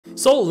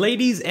So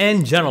ladies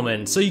and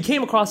gentlemen, so you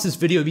came across this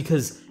video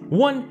because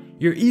 1,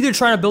 you're either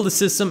trying to build a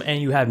system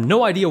and you have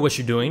no idea what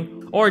you're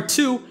doing, or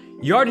 2,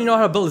 you already know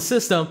how to build a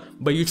system,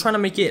 but you're trying to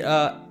make it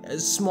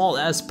as small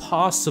as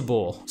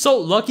possible. So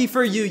lucky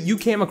for you, you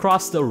came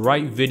across the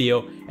right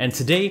video, and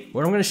today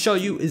what I'm going to show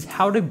you is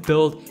how to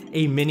build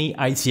a mini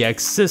ITX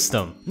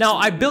system. Now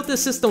I built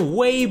this system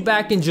way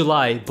back in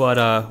July,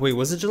 but wait,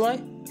 was it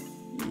July?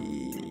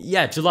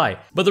 Yeah, July.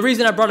 But the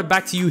reason I brought it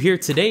back to you here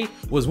today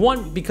was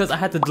 1, because I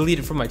had to delete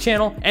it from my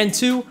channel, and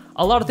 2,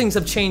 a lot of things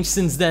have changed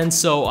since then,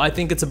 so I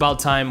think it's about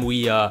time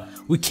we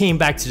came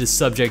back to the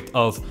subject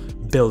of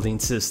building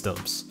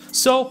systems.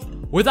 So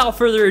without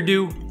further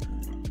ado,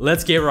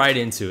 let's get right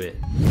into it.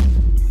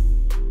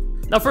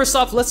 Now first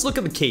off, let's look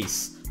at the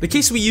case. The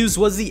case we used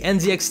was the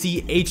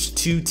NZXT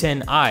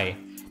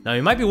H210i. Now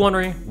you might be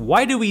wondering,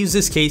 why do we use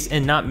this case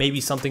and not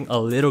maybe something a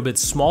little bit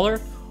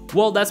smaller?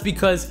 Well, that's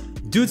because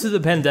due to the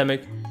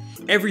pandemic,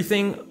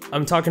 everything,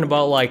 I'm talking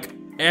about like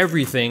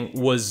everything,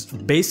 was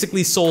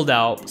basically sold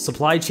out.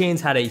 Supply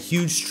chains had a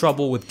huge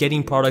trouble with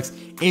getting products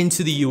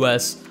into the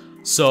US.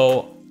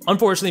 So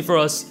unfortunately for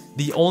us,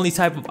 the only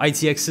type of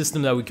ITX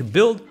system that we could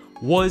build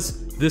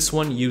was this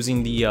one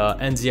using the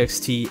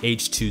NZXT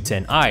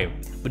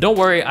H210i. But don't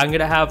worry, I'm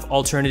gonna have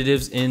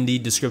alternatives in the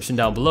description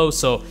down below.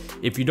 So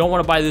if you don't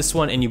wanna buy this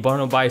one and you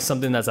wanna buy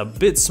something that's a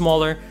bit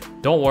smaller,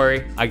 don't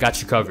worry, I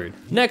got you covered.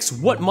 Next,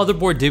 what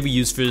motherboard did we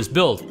use for this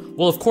build?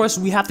 Well, of course,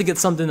 we have to get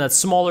something that's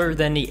smaller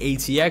than the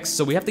ATX,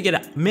 so we have to get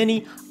a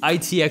mini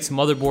ITX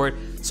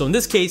motherboard. So in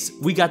this case,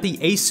 we got the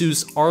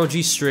Asus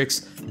ROG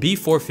Strix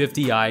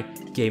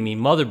B450i gaming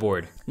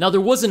motherboard. Now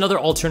there was another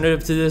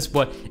alternative to this,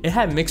 but it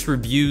had mixed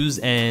reviews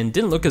and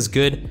didn't look as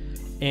good.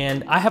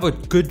 And I have a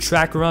good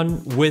track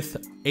run with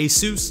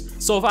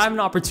Asus, so if I have an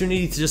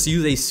opportunity to just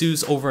use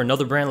Asus over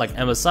another brand like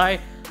MSI,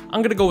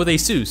 I'm gonna go with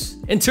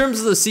Asus. In terms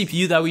of the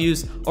CPU that we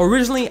use,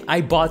 originally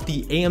I bought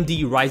the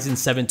AMD Ryzen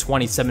 7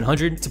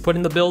 2700 to put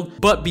in the build,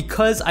 but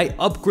because I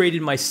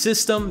upgraded my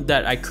system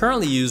that I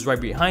currently use right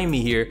behind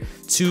me here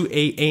to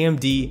a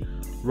AMD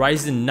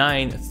Ryzen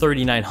 9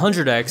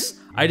 3900X,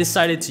 I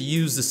decided to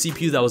use the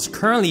CPU that was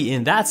currently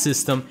in that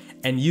system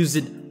and use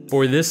it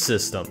for this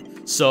system.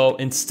 So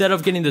instead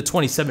of getting the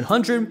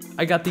 2700,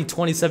 I got the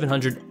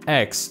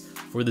 2700X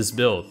for this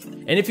build.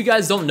 And if you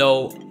guys don't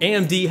know,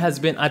 AMD has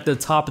been at the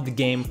top of the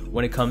game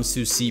when it comes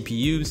to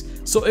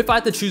CPUs. So if I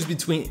had to choose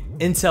between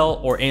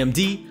Intel or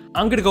AMD,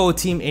 I'm gonna go with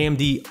Team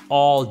AMD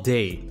all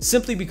day,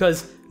 simply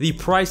because the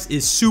price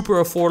is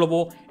super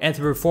affordable and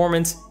the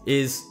performance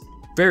is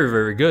very,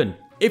 very good.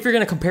 If you're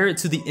gonna compare it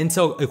to the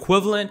Intel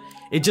equivalent,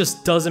 it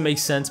just doesn't make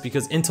sense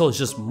because Intel is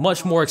just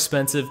much more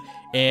expensive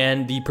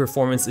and the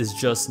performance is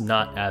just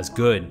not as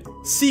good.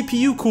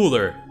 CPU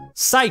cooler.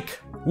 Psych!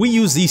 We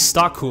use the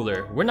stock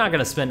cooler. We're not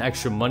gonna spend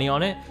extra money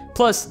on it.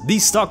 Plus, the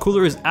stock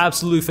cooler is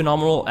absolutely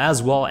phenomenal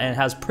as well and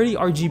has pretty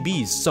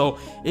RGBs. So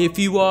if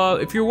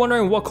you're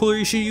wondering what cooler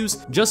you should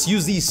use, just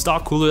use the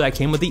stock cooler that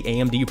came with the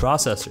AMD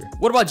processor.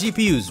 What about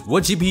GPUs?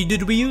 What GPU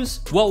did we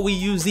use? Well, we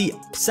use the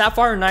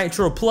Sapphire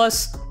Nitro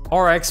Plus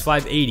RX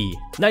 580.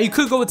 Now you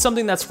could go with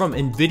something that's from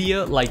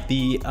NVIDIA, like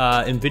the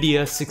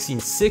NVIDIA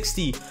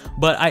 1660,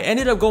 but I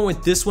ended up going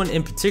with this one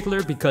in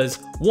particular because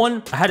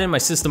 1, I had it in my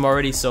system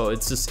already, so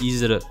it's just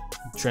easy to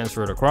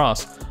transfer it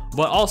across,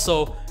 but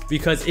also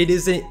because it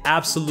is an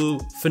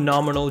absolute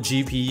phenomenal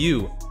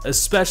GPU,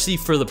 especially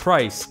for the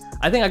price.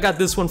 I think I got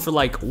this one for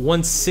like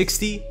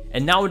 160,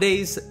 and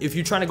nowadays if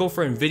you're trying to go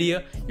for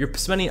NVIDIA, you're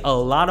spending a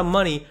lot of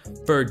money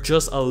for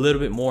just a little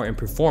bit more in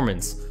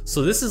performance.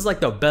 So this is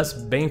like the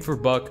best bang for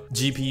buck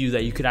GPU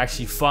that you could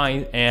actually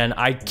find, and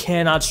I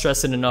cannot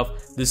stress it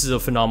enough, this is a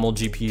phenomenal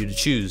GPU to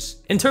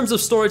choose. In terms of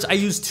storage, I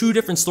use 2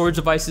 different storage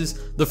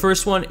devices. The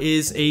first one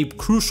is a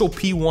Crucial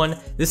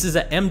P1. This is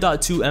a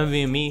M.2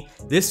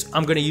 NVMe. This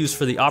I'm gonna use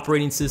for the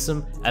operating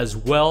system as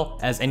well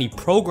as any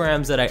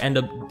programs that I end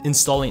up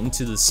installing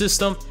into the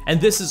system. And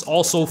this is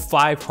also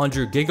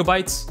 500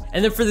 gigabytes.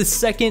 And then for the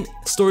second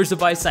storage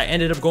device, I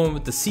ended up going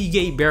with the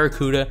Seagate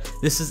Barracuda.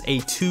 This is a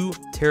 2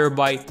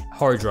 terabyte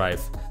hard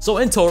drive. So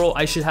in total,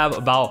 I should have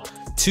about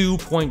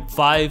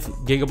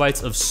 2.5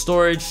 gigabytes of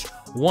storage.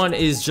 One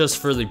is just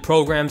for the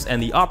programs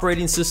and the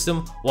operating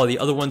system, while the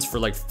other one's for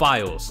like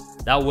files.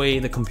 That way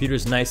the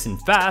computer's nice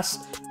and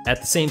fast.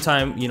 At the same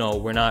time, you know,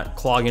 we're not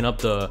clogging up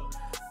the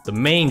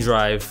main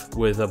drive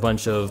with a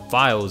bunch of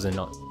files and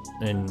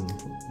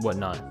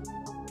whatnot.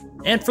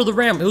 And for the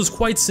RAM, it was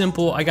quite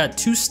simple. I got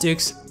 2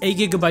 sticks, 8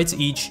 gigabytes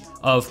each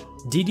of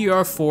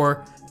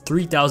DDR4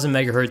 3000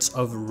 megahertz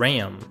of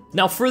RAM.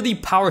 Now for the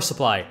power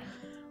supply,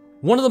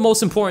 one of the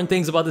most important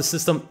things about the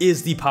system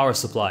is the power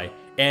supply.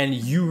 And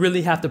you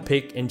really have to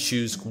pick and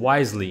choose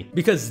wisely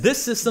because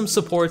this system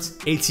supports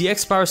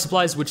ATX power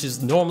supplies, which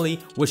is normally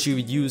what you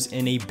would use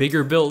in a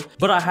bigger build,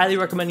 but I highly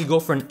recommend you go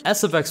for an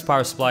SFX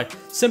power supply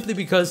simply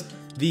because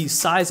the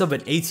size of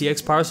an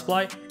ATX power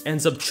supply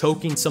ends up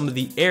choking some of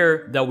the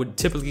air that would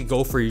typically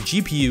go for your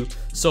GPU.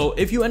 So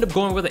if you end up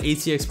going with an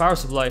ATX power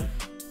supply,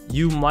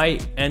 you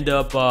might end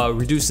up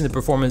reducing the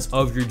performance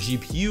of your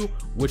GPU,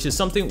 which is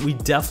something we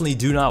definitely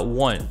do not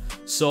want.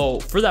 So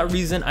for that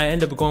reason, I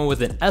ended up going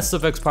with an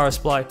SFX power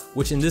supply,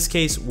 which in this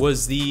case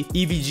was the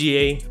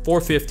EVGA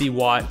 450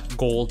 watt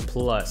Gold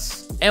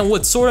Plus. And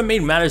what sort of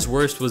made matters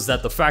worse was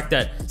that the fact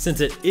that since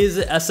it is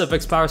an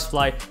SFX power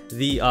supply,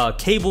 the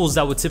cables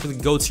that would typically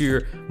go to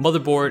your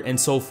motherboard and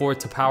so forth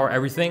to power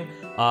everything,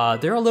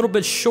 they're a little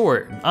bit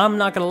short, I'm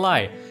not gonna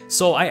lie.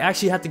 So I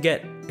actually had to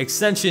get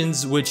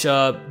extensions, which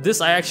this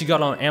I actually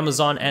got on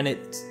Amazon, and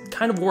it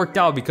kind of worked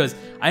out because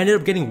I ended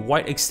up getting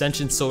white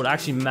extensions, so it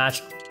actually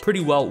matched pretty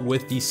well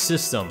with the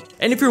system.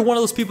 And if you're one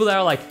of those people that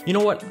are like, you know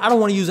what, I don't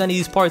want to use any of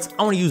these parts,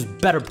 I want to use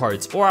better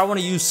parts, or I want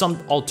to use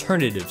some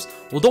alternatives,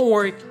 well, don't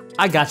worry,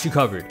 I got you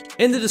covered.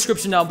 In the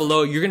description down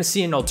below, you're gonna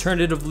see an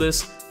alternative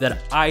list that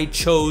I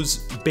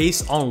chose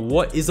based on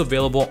what is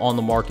available on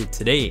the market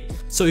today.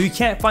 So if you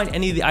can't find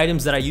any of the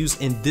items that I use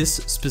in this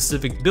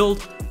specific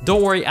build,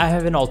 don't worry, I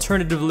have an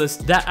alternative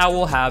list that I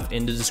will have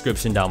in the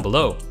description down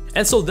below.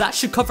 And so that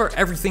should cover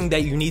everything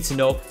that you need to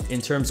know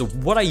in terms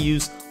of what I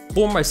use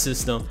for my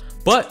system.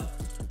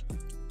 But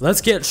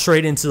let's get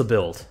straight into the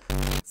build.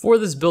 For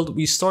this build,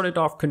 we started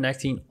off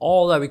connecting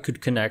all that we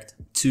could connect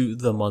to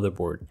the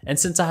motherboard. And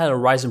since I had a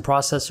Ryzen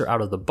processor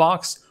out of the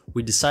box,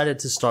 we decided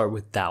to start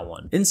with that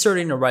one.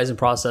 Inserting a Ryzen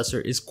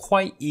processor is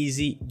quite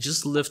easy.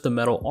 Just lift the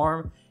metal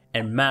arm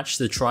and match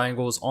the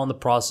triangles on the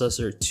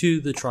processor to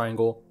the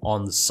triangle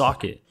on the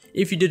socket.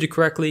 If you did it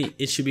correctly,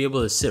 it should be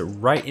able to sit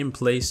right in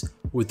place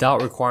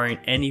without requiring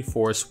any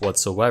force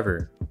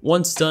whatsoever.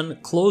 Once done,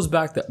 close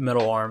back the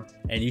metal arm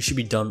and you should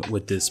be done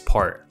with this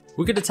part.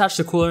 We could attach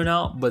the cooler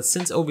now, but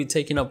since it will be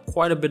taking up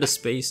quite a bit of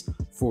space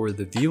for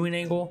the viewing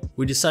angle,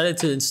 we decided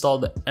to install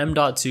the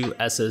M.2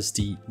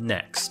 SSD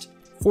next.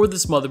 For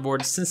this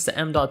motherboard, since the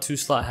M.2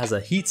 slot has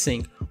a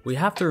heatsink, we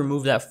have to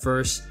remove that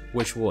first,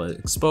 which will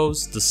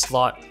expose the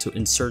slot to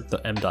insert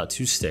the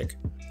M.2 stick.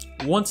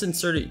 Once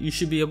inserted, you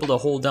should be able to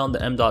hold down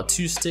the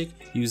M.2 stick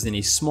using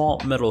a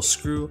small metal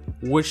screw,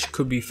 which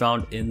could be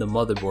found in the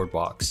motherboard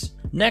box.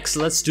 Next,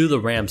 let's do the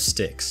RAM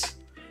sticks.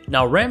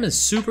 Now, RAM is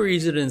super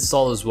easy to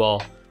install as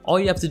well. All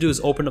you have to do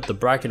is open up the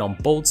bracket on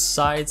both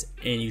sides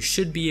and you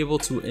should be able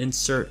to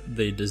insert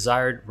the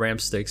desired RAM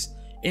sticks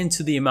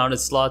into the mounted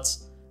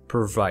slots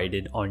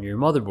provided on your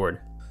motherboard.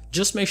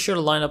 Just make sure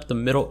to line up the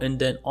middle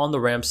indent on the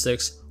RAM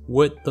sticks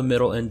with the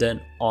middle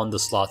indent on the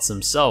slots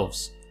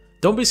themselves.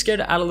 Don't be scared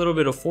to add a little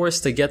bit of force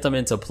to get them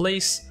into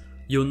place.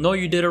 You'll know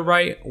you did it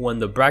right when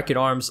the bracket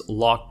arms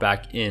lock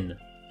back in.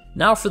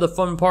 Now for the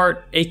fun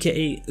part,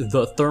 aka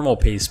the thermal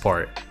paste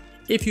part.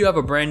 If you have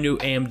a brand new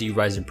AMD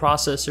Ryzen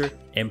processor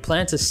and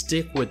plan to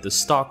stick with the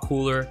stock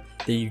cooler,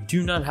 then you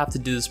do not have to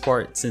do this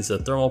part since the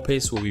thermal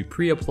paste will be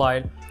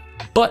pre-applied.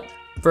 But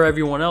for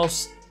everyone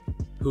else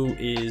who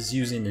is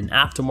using an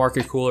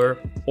aftermarket cooler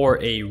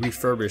or a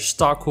refurbished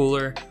stock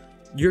cooler,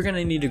 you're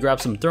gonna need to grab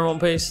some thermal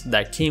paste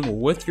that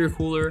came with your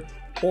cooler,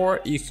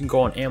 or you can go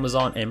on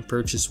Amazon and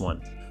purchase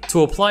one.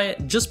 To apply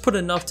it, just put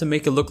enough to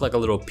make it look like a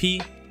little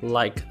P,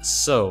 like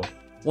so.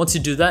 Once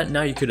you do that,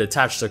 now you could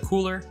attach the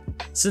cooler.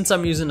 Since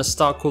I'm using a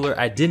stock cooler,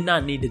 I did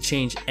not need to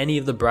change any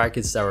of the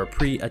brackets that were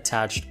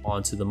pre-attached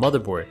onto the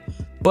motherboard.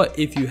 But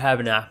if you have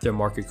an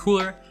aftermarket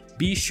cooler,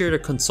 be sure to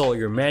consult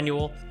your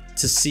manual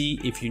to see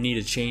if you need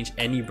to change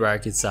any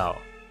brackets out.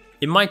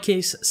 In my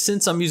case,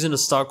 since I'm using a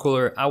stock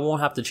cooler, I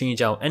won't have to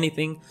change out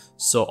anything,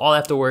 so all I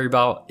have to worry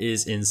about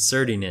is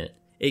inserting it.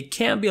 It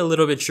can be a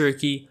little bit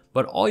tricky,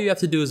 but all you have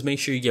to do is make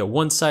sure you get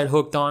one side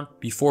hooked on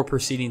before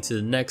proceeding to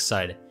the next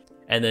side,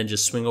 and then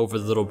just swing over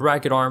the little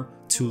bracket arm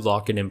to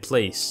lock it in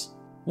place.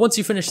 Once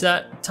you finish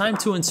that, time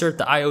to insert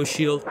the IO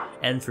shield,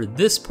 and for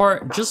this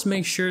part, just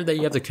make sure that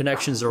you have the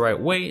connections the right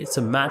way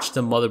to match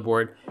the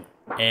motherboard,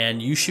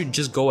 and you should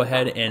just go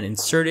ahead and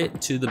insert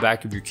it to the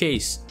back of your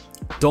case.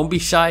 Don't be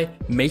shy,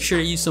 make sure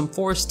to use some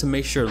force to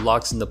make sure it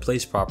locks into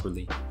place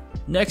properly.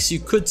 Next, you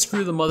could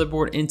screw the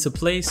motherboard into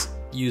place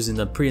using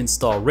the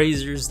pre-installed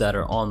razors that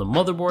are on the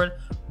motherboard,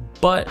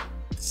 but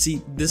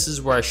see, this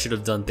is where I should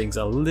have done things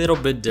a little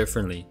bit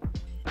differently.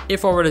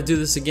 If I were to do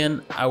this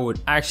again, I would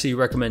actually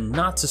recommend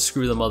not to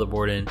screw the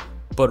motherboard in,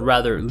 but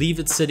rather leave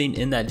it sitting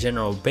in that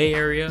general bay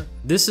area.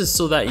 This is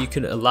so that you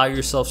can allow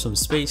yourself some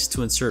space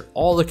to insert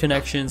all the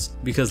connections,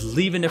 because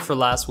leaving it for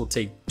last will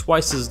take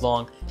twice as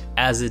long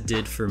as it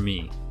did for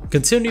me.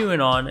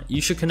 Continuing on,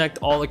 you should connect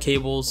all the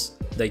cables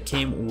that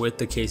came with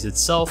the case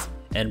itself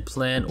and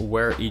plan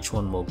where each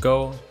one will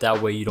go.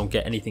 That way you don't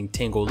get anything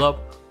tangled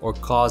up or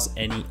cause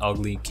any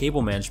ugly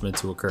cable management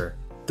to occur.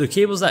 The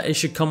cables that it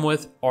should come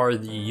with are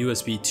the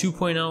USB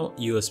 2.0,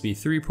 USB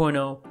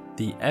 3.0,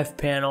 the F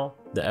panel,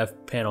 the F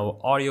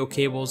panel audio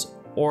cables,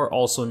 or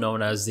also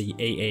known as the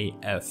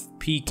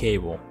AAFP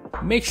cable.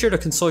 Make sure to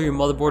consult your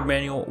motherboard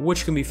manual,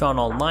 which can be found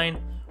online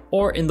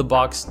or in the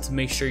box, to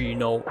make sure you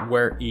know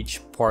where each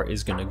part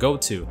is going to go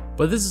to.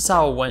 But this is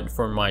how it went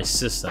for my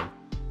system.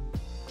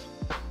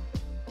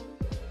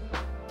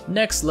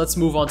 Next, let's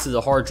move on to the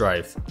hard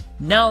drive.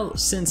 Now,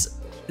 since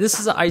this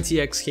is an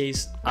ITX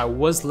case, I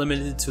was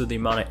limited to the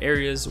amount of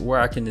areas where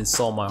I can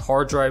install my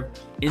hard drive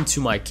into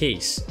my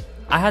case.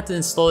 I had to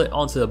install it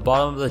onto the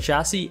bottom of the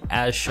chassis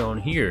as shown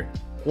here.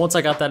 Once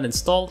I got that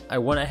installed, I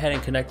went ahead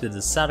and connected the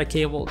SATA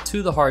cable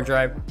to the hard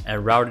drive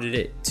and routed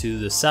it to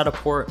the SATA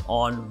port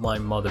on my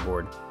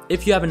motherboard.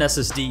 If you have an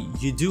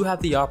SSD, you do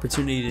have the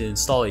opportunity to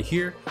install it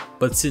here,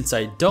 but since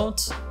I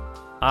don't,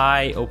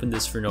 I opened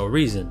this for no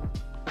reason.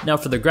 Now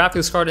for the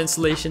graphics card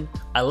installation,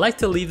 I like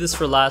to leave this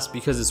for last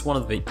because it's one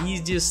of the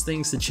easiest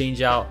things to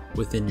change out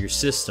within your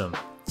system.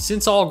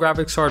 Since all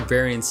graphics cards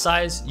vary in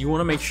size, you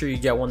want to make sure you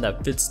get one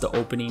that fits the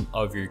opening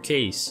of your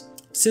case.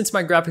 Since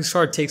my graphics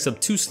card takes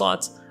up 2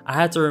 slots, I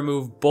had to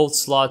remove both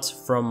slots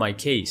from my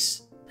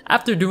case.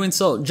 After doing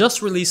so,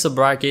 just release a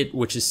bracket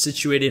which is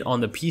situated on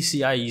the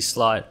PCIe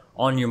slot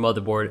on your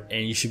motherboard,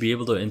 and you should be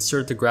able to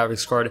insert the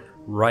graphics card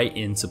right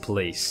into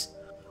place.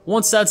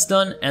 Once that's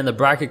done and the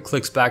bracket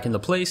clicks back into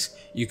place,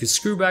 you can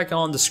screw back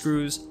on the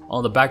screws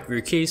on the back of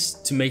your case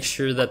to make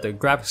sure that the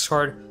graphics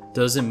card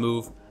doesn't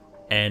move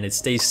and it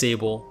stays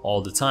stable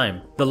all the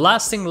time. The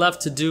last thing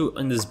left to do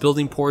in this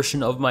building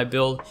portion of my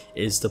build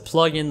is to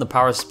plug in the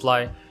power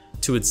supply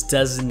to its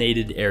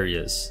designated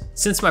areas.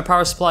 Since my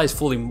power supply is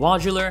fully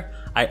modular,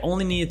 I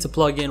only needed to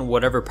plug in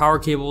whatever power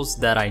cables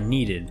that I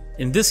needed.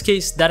 In this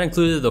case, that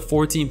included the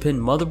 14-pin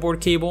motherboard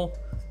cable,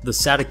 the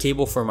SATA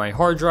cable for my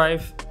hard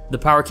drive, the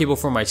power cable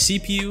for my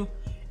CPU,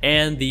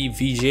 and the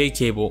VGA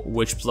cable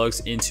which plugs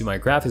into my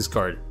graphics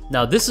card.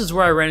 Now this is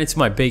where I ran into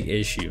my big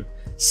issue.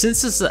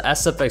 Since it's the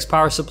SFX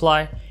power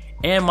supply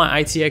and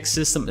my ITX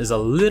system is a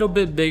little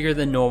bit bigger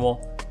than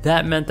normal,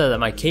 that meant that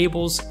my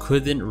cables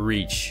couldn't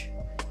reach.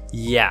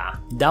 Yeah,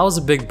 that was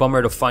a big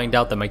bummer to find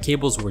out that my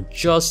cables were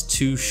just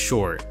too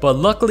short. But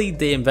luckily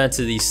they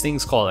invented these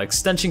things called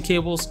extension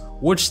cables,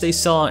 which they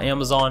sell on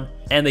Amazon,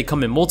 and they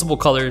come in multiple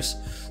colors.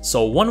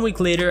 So 1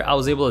 week later, I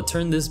was able to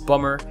turn this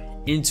bummer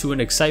into an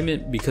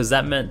excitement because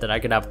that meant that I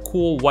could have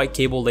cool white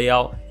cable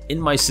layout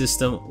in my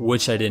system,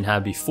 which I didn't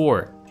have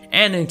before.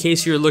 And in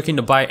case you're looking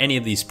to buy any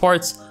of these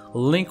parts,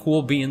 link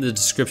will be in the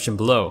description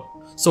below.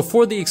 So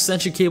for the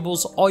extension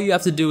cables, all you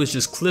have to do is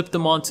just clip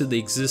them onto the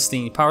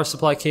existing power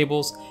supply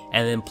cables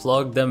and then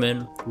plug them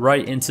in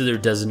right into their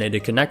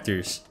designated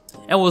connectors.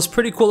 And what's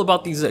pretty cool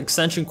about these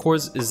extension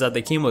cords is that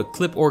they came with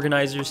clip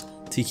organizers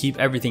to keep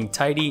everything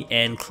tidy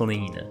and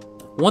clean.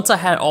 Once I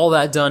had all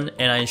that done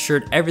and I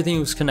ensured everything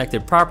was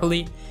connected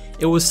properly,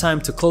 it was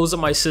time to close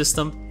up my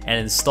system and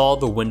install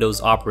the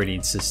Windows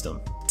operating system.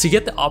 To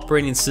get the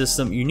operating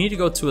system, you need to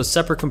go to a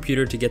separate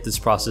computer to get this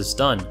process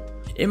done.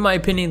 In my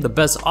opinion, the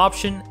best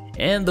option,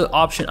 and the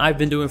option I've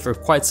been doing for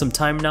quite some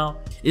time now,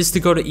 is to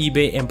go to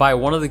eBay and buy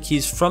one of the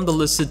keys from the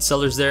listed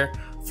sellers there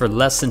for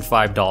less than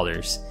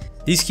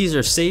 $5. These keys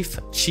are safe,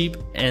 cheap,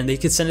 and they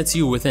can send it to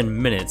you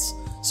within minutes,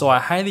 so I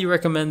highly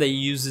recommend that you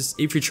use this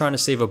if you're trying to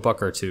save a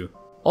buck or two.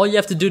 All you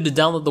have to do to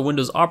download the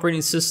Windows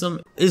operating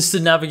system is to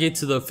navigate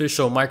to the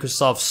official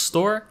Microsoft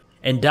store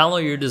and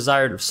download your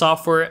desired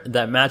software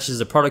that matches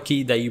the product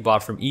key that you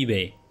bought from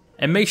eBay.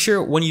 And make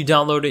sure when you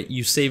download it,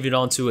 you save it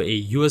onto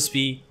a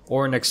USB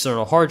or an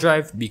external hard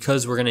drive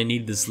because we're going to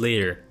need this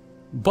later.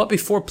 But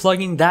before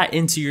plugging that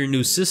into your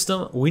new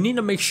system, we need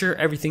to make sure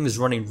everything is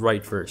running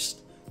right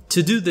first.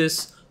 To do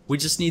this, we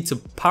just need to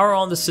power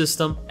on the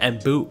system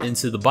and boot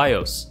into the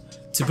BIOS.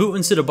 To boot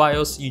into the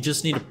BIOS, you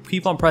just need to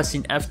keep on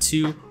pressing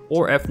F2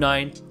 or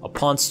F9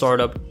 upon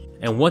startup,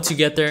 and once you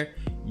get there,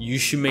 you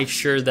should make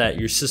sure that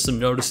your system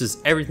notices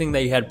everything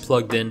that you had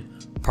plugged in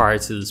prior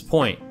to this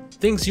point.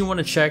 Things you want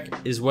to check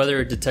is whether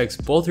it detects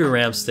both your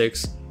RAM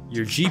sticks,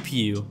 your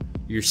GPU,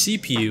 your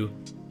CPU,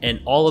 and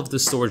all of the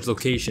storage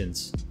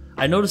locations.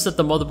 I noticed that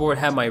the motherboard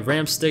had my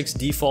RAM sticks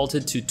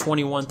defaulted to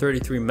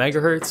 2133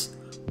 MHz,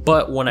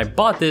 but when I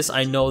bought this,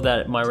 I know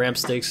that my RAM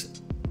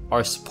sticks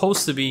are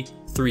supposed to be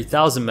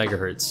 3000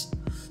 MHz.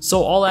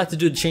 So all I had to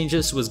do to change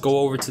this was go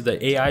over to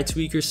the AI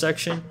tweaker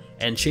section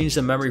and change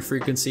the memory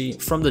frequency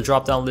from the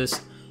drop down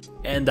list,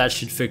 and that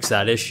should fix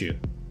that issue.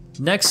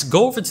 Next,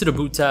 go over to the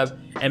boot tab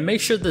and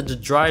make sure that the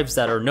drives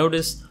that are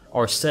noticed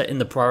are set in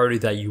the priority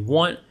that you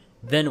want,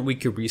 then we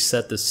can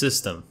reset the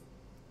system.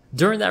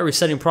 During that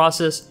resetting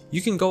process,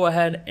 you can go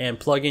ahead and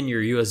plug in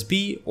your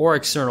USB or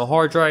external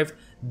hard drive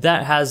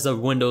that has the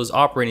Windows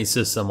operating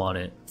system on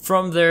it.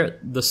 From there,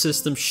 the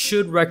system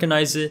should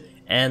recognize it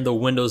and the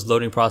Windows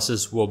loading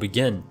process will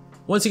begin.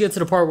 Once you get to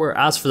the part where it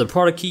asks for the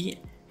product key,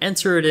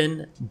 enter it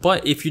in,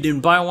 but if you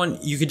didn't buy one,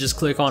 you can just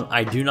click on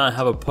I do not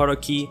have a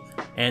product key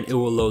and it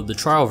will load the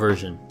trial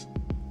version.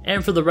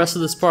 And for the rest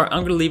of this part,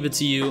 I'm going to leave it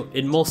to you.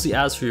 It mostly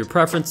asks for your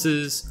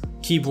preferences,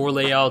 keyboard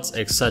layouts,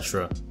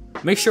 etc.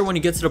 Make sure when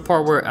you get to the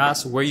part where it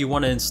asks where you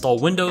want to install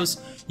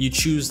Windows, you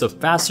choose the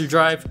faster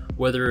drive,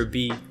 whether it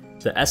be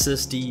the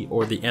SSD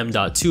or the M.2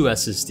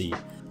 SSD.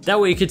 That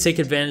way you can take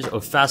advantage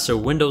of faster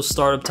Windows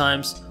startup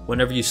times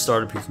whenever you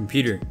start up your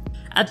computer.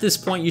 At this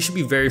point, you should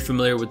be very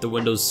familiar with the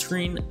Windows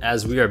screen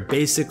as we are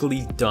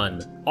basically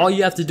done. All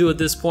you have to do at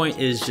this point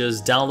is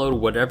just download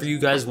whatever you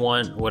guys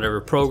want,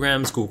 whatever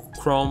programs, Google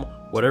Chrome,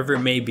 whatever it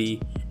may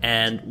be.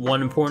 And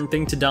one important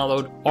thing to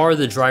download are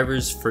the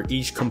drivers for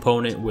each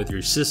component with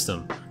your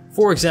system.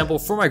 For example,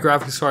 for my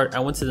graphics card,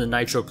 I went to the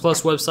Nitro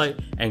Plus website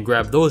and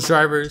grabbed those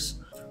drivers.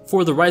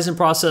 For the Ryzen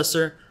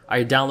processor,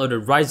 I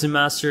downloaded Ryzen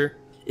Master.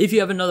 If you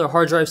have another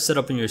hard drive set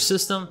up in your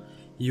system,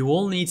 you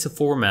will need to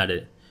format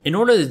it. In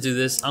order to do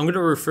this, I'm going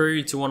to refer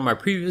you to one of my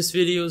previous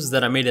videos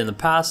that I made in the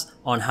past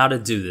on how to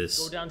do this.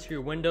 Go down to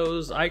your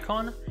Windows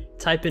icon,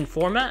 type in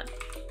format,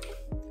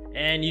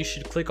 and you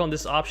should click on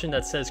this option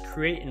that says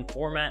create and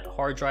format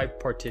hard drive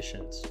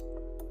partitions.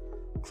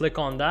 Click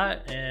on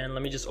that and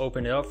let me just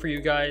open it up for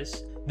you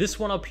guys. This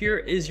one up here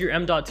is your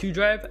M.2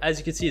 drive. As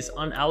you can see, it's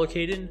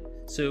unallocated.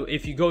 So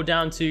if you go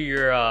down to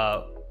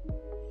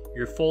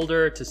your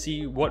folder to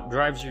see what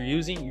drives you're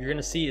using, you're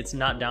gonna see it's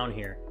not down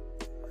here.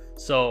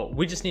 So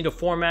we just need to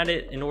format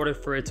it in order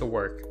for it to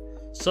work.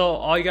 So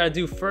all you gotta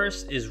do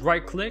first is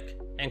right click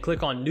and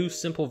click on new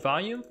simple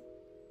volume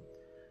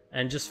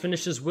and just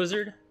finish this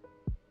wizard.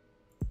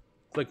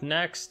 Click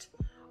next.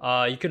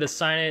 You could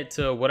assign it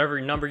to whatever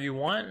number you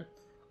want.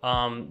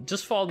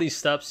 Just follow these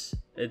steps.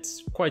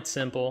 It's quite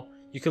simple.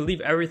 You can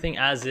leave everything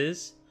as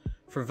is.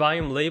 For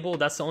volume label,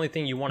 that's the only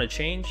thing you want to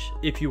change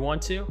if you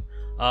want to.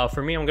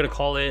 For me, I'm gonna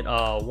call it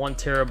 1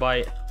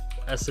 terabyte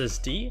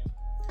SSD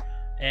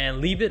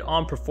and leave it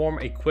on perform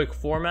a quick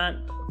format.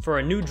 For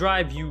a new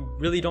drive, you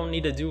really don't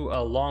need to do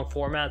a long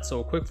format,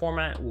 so a quick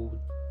format will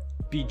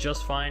be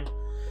just fine.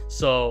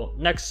 So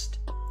next,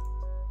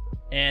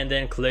 and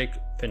then click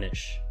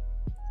finish.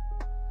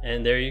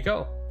 And there you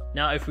go.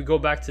 Now if we go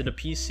back to the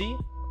PC,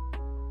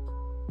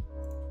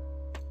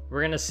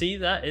 we're gonna see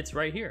that it's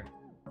right here.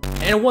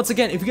 And once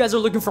again, if you guys are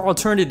looking for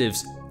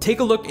alternatives, take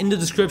a look in the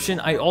description.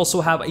 I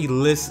also have a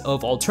list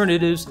of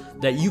alternatives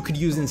that you could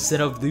use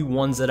instead of the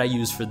ones that I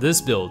use for this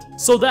build.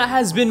 So that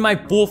has been my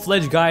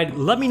full-fledged guide.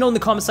 Let me know in the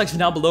comment section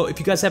down below if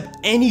you guys have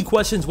any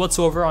questions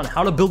whatsoever on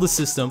how to build a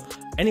system,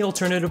 any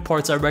alternative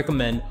parts I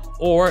recommend,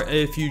 or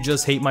if you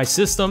just hate my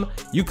system,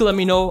 you can let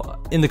me know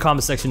in the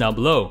comment section down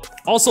below.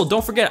 Also,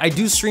 don't forget, I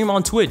do stream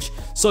on Twitch,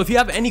 so if you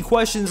have any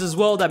questions as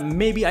well that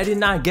maybe I did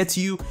not get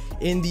to you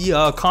in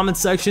the comment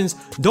sections,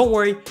 don't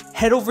worry,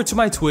 head over to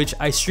my Twitch.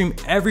 I stream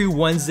every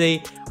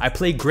Wednesday. I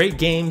play great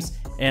games,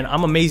 and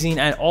I'm amazing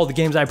at all the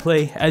games I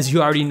play, as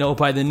you already know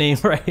by the name,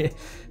 right?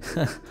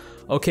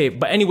 Okay,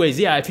 but anyways,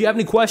 yeah, if you have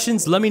any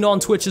questions, let me know on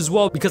Twitch as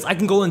well, because I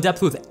can go in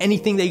depth with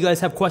anything that you guys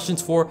have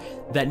questions for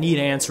that need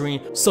answering.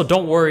 So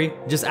don't worry,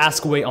 just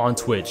ask away on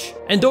Twitch.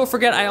 And don't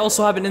forget, I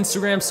also have an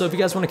Instagram, so if you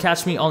guys want to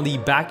catch me on the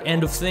back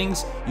end of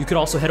things, you could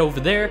also head over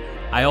there.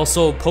 I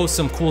also post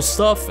some cool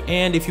stuff,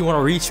 and if you want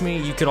to reach me,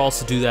 you could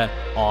also do that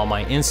on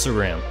my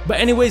Instagram. But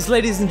anyways,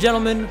 ladies and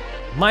gentlemen,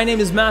 my name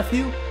is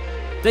Matthew.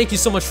 Thank you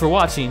so much for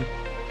watching,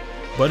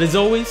 but as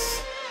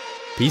always,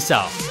 peace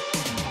out.